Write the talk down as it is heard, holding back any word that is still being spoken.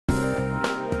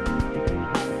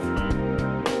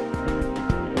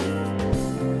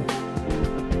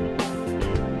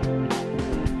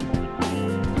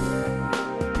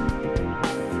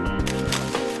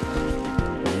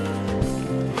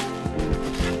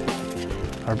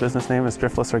Our business name is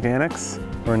Driftless Organics.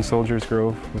 We're in Soldiers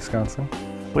Grove, Wisconsin.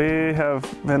 We have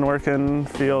been working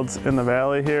fields in the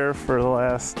valley here for the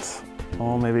last,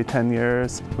 maybe 10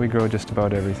 years. We grow just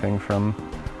about everything from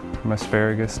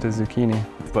asparagus to zucchini.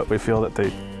 But we feel that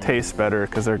they taste better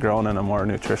because they're grown in a more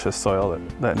nutritious soil.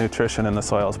 That nutrition in the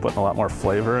soil is putting a lot more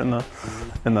flavor in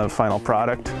the final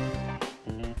product.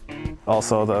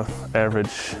 Also, the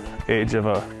average age of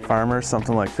a farmer is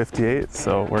something like 58,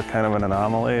 so we're kind of an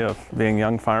anomaly of being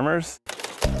young farmers.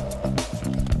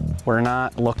 We're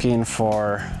not looking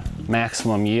for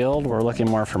maximum yield, we're looking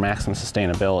more for maximum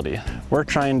sustainability. We're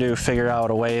trying to figure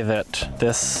out a way that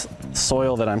this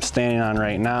soil that I'm standing on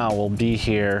right now will be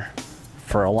here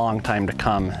for a long time to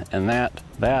come, and that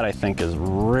I think is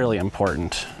really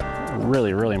important.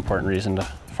 Really important reason to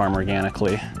farm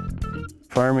organically.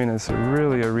 Farming is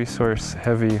really a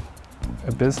resource-heavy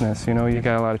business. You know, you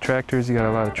got a lot of tractors, you got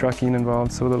a lot of trucking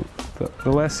involved, so the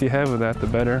less you have of that, the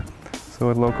better. So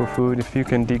with local food, if you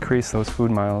can decrease those food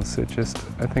miles, I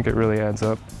think it really adds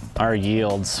up. Our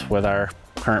yields with our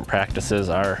current practices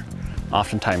are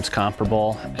oftentimes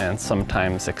comparable and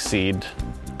sometimes exceed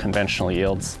conventional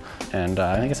yields. And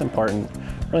I think it's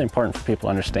really important for people to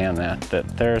understand that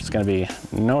there's going to be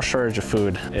no shortage of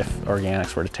food if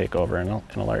organics were to take over in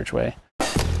a large way.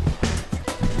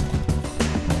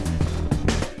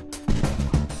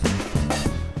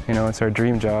 You know, it's our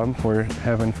dream job. We're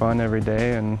having fun every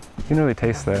day, and you can really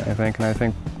taste that, I think. And I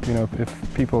think, you know,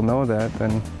 if people know that,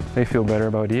 then they feel better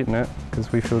about eating it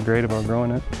because we feel great about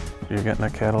growing it. You're getting a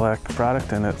Cadillac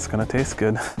product and it's going to taste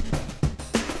good.